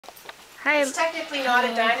Hi. It's technically not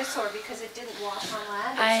a dinosaur because it didn't walk on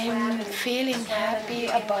land. I'm feeling happy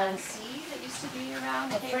about sea that used to be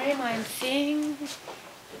around the frame I'm seeing.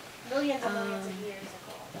 millions and millions of years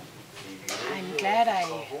ago. I'm glad I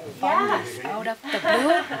found this out of the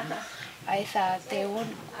blue. I thought there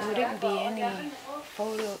wouldn't be any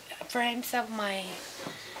photo frames of my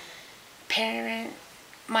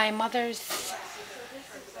my mother's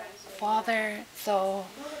father. So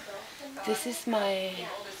this is my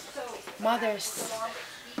mother's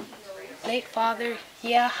late father,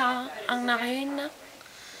 Yaha Arnayinar.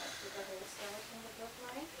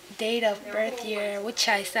 Date of birth year, which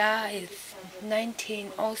I saw, is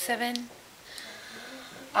 1907.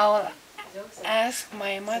 I'll ask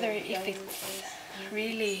my mother if it's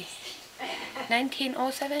really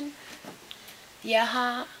 1907.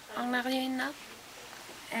 Yaha Arnayinar.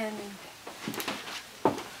 And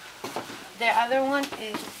the other one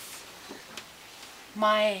is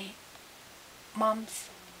my mom's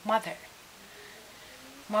mother,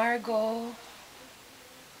 Margo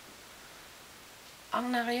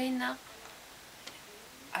Arnayuinar.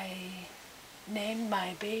 I named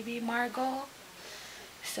my baby Margo,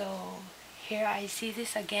 so here I see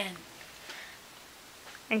this again.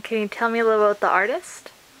 And can you tell me a little about the artist?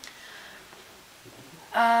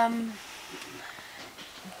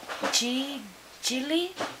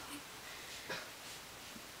 Gely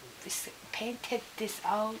painted this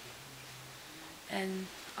out, and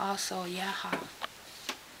also Yaha.